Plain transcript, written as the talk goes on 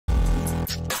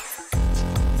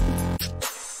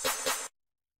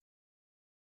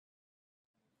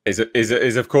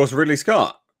is of course Ridley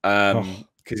Scott. Oh.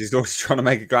 Because he's always trying to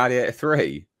make a Gladiator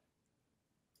 3.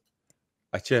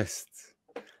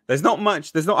 There's not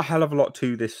a hell of a lot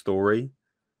to this story,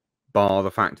 bar the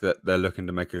fact that they're looking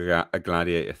to make a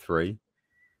Gladiator 3,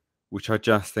 which I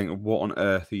just think, what on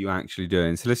earth are you actually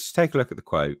doing? So let's just take a look at the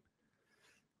quote.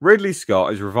 Ridley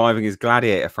Scott is reviving his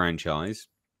Gladiator franchise.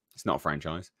 It's not a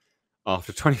franchise.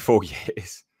 After 24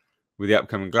 years with the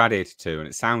upcoming Gladiator 2, and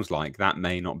it sounds like that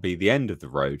may not be the end of the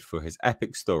road for his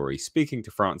epic story. Speaking to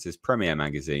France's Premiere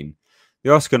magazine,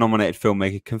 the Oscar-nominated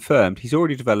filmmaker confirmed he's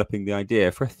already developing the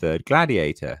idea for a third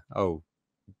Gladiator. Oh,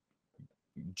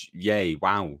 yay,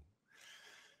 wow.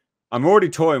 I'm already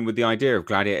toying with the idea of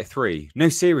Gladiator 3. No,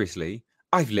 seriously,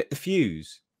 I've lit the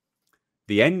fuse.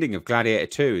 The ending of Gladiator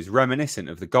 2 is reminiscent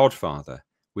of The Godfather,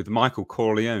 with Michael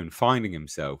Corleone finding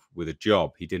himself with a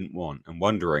job he didn't want and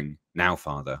wondering, now,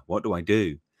 Father, what do I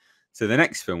do? So the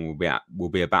next film will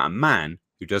be about a man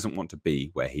who doesn't want to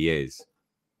be where he is.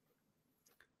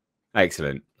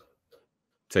 Excellent.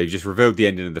 So you've just revealed the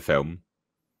ending of the film.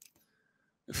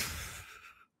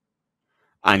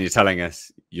 And you're telling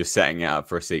us you're setting it up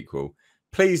for a sequel.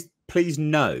 Please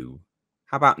no.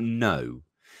 How about no?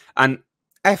 And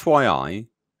FYI,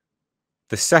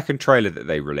 the second trailer that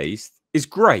they released is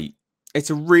great. It's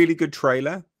a really good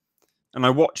trailer. And I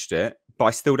watched it, but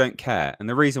I still don't care. And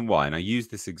the reason why, and I used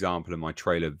this example in my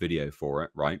trailer video for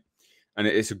it, right? And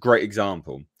it's a great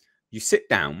example. You sit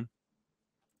down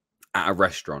at a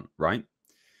restaurant, right?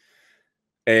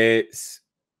 It's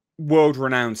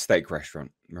world-renowned steak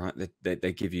restaurant, right?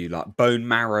 They give you like bone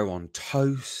marrow on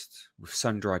toast with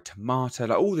sun-dried tomato,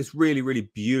 like all this really, really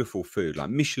beautiful food, like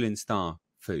Michelin star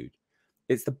food.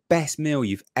 It's the best meal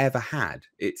you've ever had.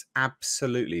 It's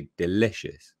absolutely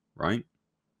delicious, right?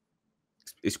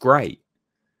 It's great.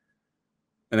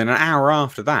 And then an hour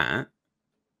after that,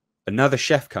 another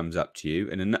chef comes up to you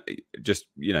and just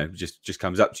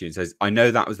comes up to you and says, I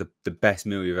know that was the best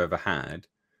meal you've ever had,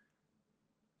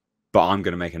 but I'm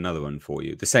going to make another one for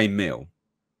you. The same meal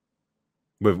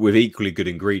with equally good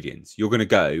ingredients. You're going to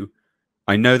go,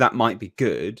 I know that might be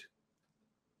good,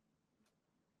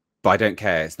 but I don't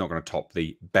care. It's not going to top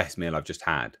the best meal I've just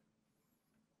had.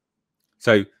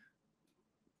 So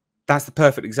that's the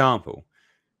perfect example.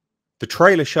 The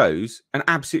trailer shows an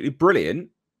absolutely brilliant,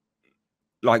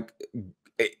 like,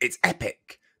 it's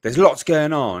epic. There's lots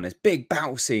going on. There's big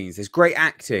battle scenes. There's great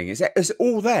acting. It's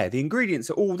all there. The ingredients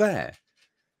are all there.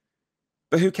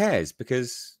 But who cares?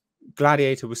 Because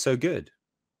Gladiator was so good.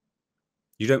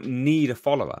 You don't need a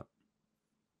follow-up,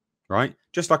 right?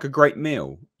 Just like a great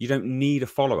meal. You don't need a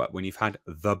follow-up when you've had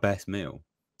the best meal.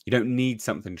 You don't need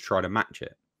something to try to match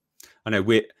it. I know,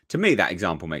 to me, that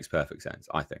example makes perfect sense,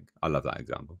 I think. I love that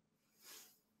example.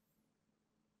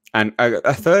 And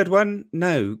a third one?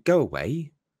 No, go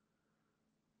away.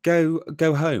 Go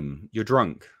home. You're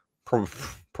drunk.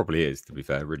 Probably is, to be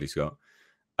fair, Ridley Scott.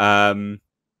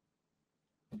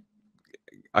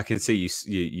 I can see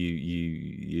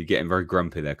you getting very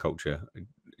grumpy there, Culture.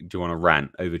 Do you want to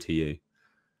rant? Over to you.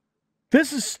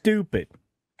 This is stupid.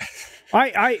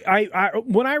 I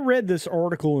when I read this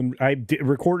article and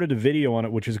recorded a video on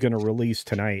it, which is going to release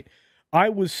tonight, I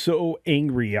was so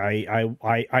angry.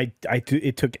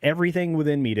 It took everything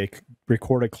within me to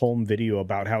record a calm video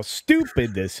about how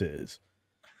stupid this is.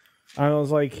 I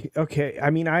was like, okay, I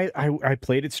mean, I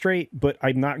played it straight, but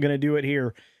I'm not going to do it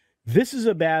here. This is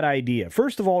a bad idea.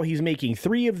 First of all, he's making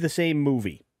 3 of the same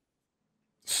movie.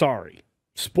 Sorry.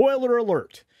 Spoiler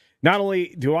alert. Not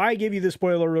only do I give you the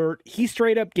spoiler alert, he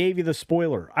straight up gave you the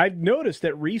spoiler. I've noticed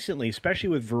that recently, especially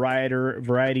with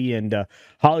Variety and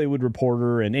Hollywood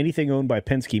Reporter and anything owned by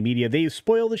Penske Media, they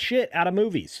spoil the shit out of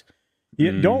movies.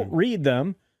 You don't read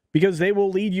them because they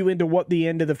will lead you into what the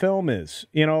end of the film is.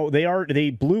 You know, they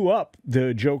blew up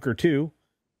the Joker 2,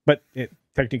 but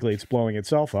technically it's blowing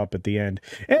itself up at the end.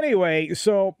 Anyway,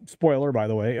 so spoiler, by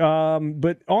the way.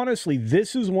 But honestly,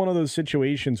 this is one of those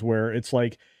situations where it's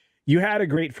like, you had a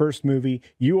great first movie.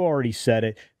 You already said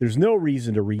it. There's no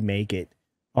reason to remake it.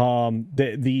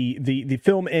 The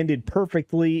film ended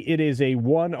perfectly. It is a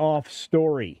one-off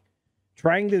story.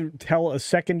 Trying to tell a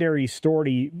secondary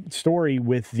story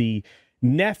with the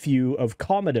nephew of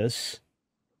Commodus,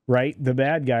 right? The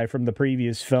bad guy from the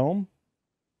previous film,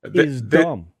 is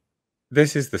dumb.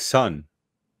 This is the son,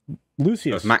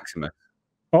 Lucius of Maximus.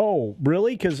 Oh,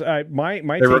 really? Because they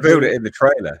revealed it in the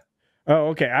trailer. Oh,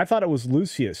 okay. I thought it was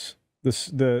Lucius. The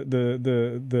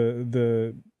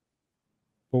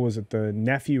what was it? The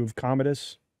nephew of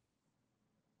Commodus?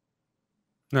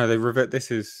 No, they revealed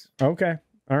this is okay.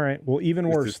 All right. Well, even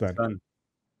worse then.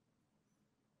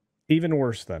 Even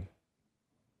worse then.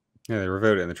 Yeah, they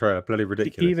revealed it in the trailer. Bloody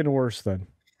ridiculous. Even worse then.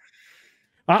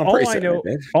 I'm all pretty I certain know, it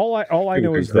did. all I People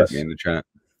know can is correct this. me in the chat.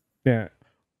 Yeah,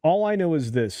 all I know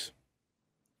is this.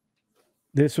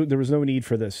 There was no need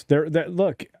for this.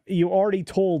 Look, you already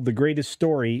told the greatest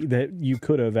story that you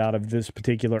could have out of this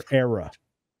particular era.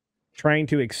 Trying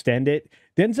to extend it.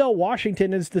 Denzel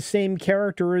Washington is the same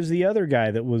character as the other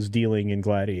guy that was dealing in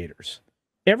Gladiators.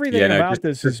 Everything about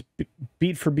this is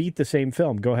beat for beat the same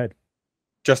film. Go ahead.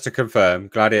 Just to confirm,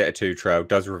 Gladiator 2 Trail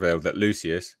does reveal that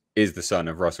Lucius is the son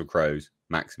of Russell Crowe's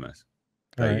Maximus.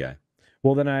 There you go.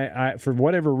 Well, then I for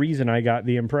whatever reason, I got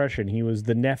the impression he was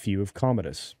the nephew of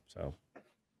Commodus. So.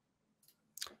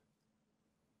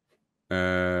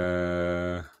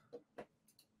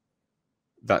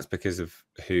 That's because of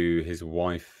who his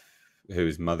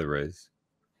mother is.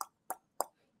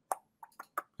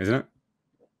 Isn't it?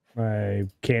 I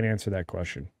can't answer that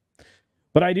question.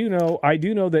 But I do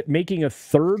know that making a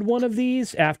third one of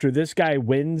these after this guy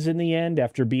wins in the end,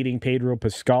 after beating Pedro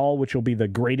Pascal, which will be the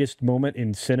greatest moment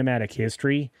in cinematic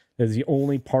history. That is the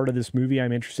only part of this movie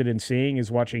I'm interested in seeing,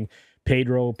 is watching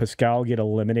Pedro Pascal get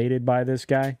eliminated by this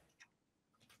guy.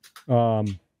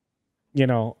 Then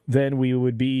we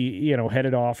would be,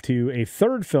 headed off to a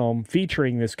third film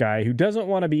featuring this guy who doesn't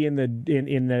want to be in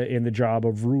the job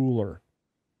of ruler.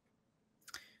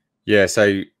 Yeah,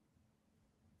 so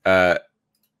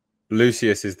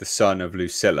Lucius is the son of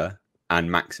Lucilla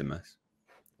and Maximus,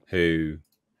 who...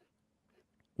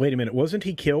 Wait a minute, wasn't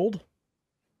he killed?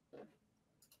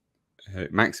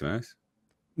 Maximus?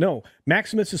 No,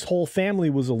 Maximus's whole family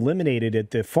was eliminated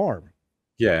at the farm.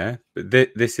 Yeah,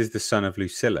 but this is the son of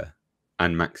Lucilla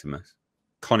and Maximus.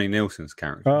 Connie Nielsen's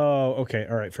character. Oh, okay.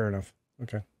 All right, fair enough.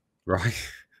 Okay.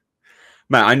 Right.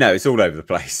 Man, I know, it's all over the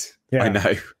place. Yeah. I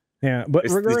know. Yeah, but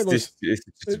regardless, it's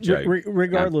just a joke.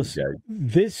 Regardless,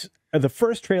 the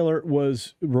first trailer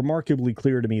was remarkably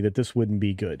clear to me that this wouldn't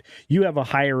be good. You have a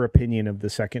higher opinion of the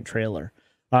second trailer.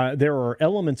 There are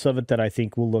elements of it that I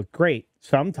think will look great.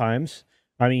 Sometimes,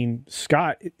 I mean,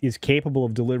 Scott is capable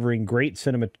of delivering great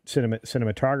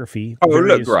cinematography. Oh, it'll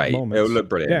look great. It'll look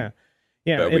brilliant.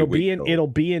 Yeah. It'll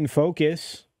be in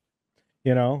focus.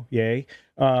 Yay.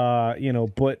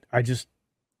 But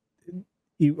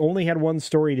you only had one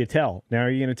story to tell. Now,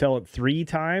 are you going to tell it 3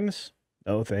 times?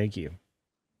 Oh, thank you.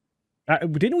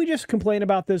 Didn't we just complain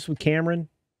about this with Cameron?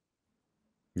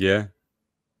 Yeah.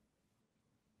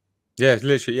 Yeah,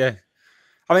 literally, yeah.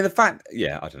 I mean, I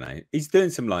don't know. He's doing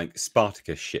some like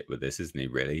Spartacus shit with this, isn't he,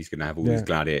 really? He's going to have all these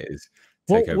gladiators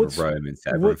take over Rome and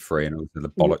set everyone free and all the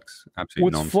bollocks.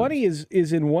 Absolutely nonsense. What's funny is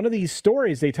in one of these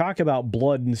stories, they talk about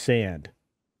blood and sand.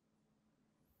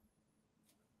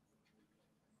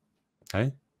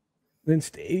 Hey?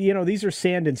 These are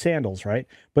sand and sandals, right?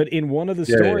 But in one of the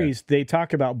stories, they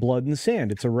talk about blood and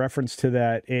sand. It's a reference to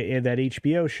that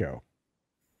HBO show.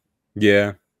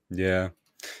 Yeah.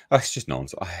 That's just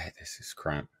nonsense. I hate this. Is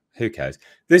crap. Who cares?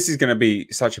 This is going to be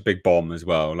such a big bomb as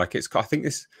well. Like I think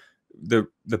the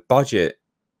budget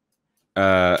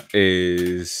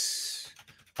is,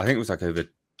 I think it was like over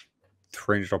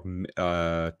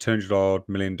 $200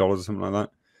 million or something like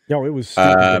that. No, it was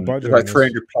stupid. The budget like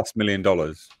 $300+ million.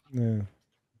 Yeah.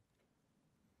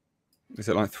 Is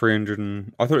it like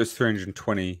 300? I thought it was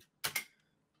 320.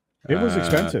 It was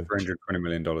expensive. $320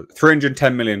 million.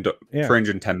 $310 million. Yeah.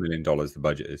 $310 million. The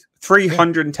budget is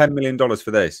 $310 million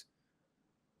for this.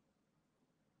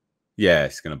 Yeah,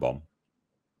 it's gonna bomb.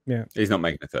 Yeah, he's not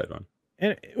making a third one.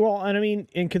 And I mean,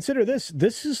 and consider this.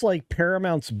 This is like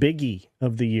Paramount's biggie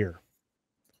of the year.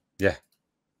 Yeah.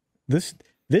 This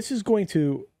is going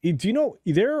to. Do you know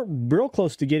they're real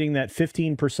close to getting that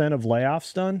 15% of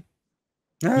layoffs done?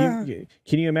 Can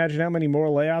you imagine how many more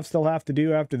layoffs they'll have to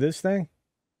do after this thing?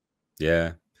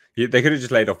 Yeah, they could have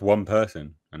just laid off one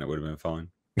person and it would have been fine.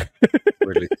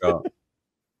 Ridley Scott.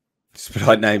 Just be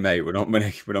like, no, mate, we're not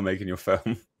making your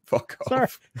film. Fuck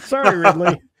off. Sorry,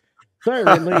 Ridley. Sorry,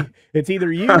 Ridley. It's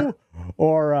either you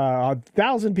or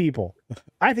 1,000 people.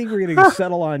 I think we're going to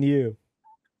settle on you.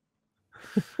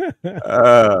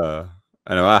 I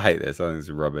know. I hate this. I think it's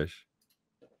rubbish.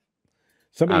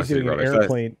 Somebody's doing an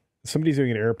airplane. Somebody's doing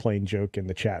an airplane joke in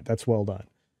the chat. That's well done.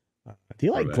 Do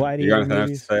you like Gladiator movies? You got anything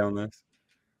else to say on this?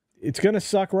 It's going to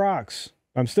suck rocks.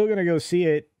 I'm still going to go see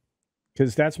it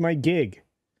because that's my gig.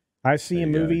 I see a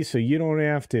movie, so you don't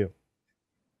have to.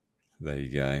 There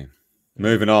you go.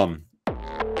 Moving on.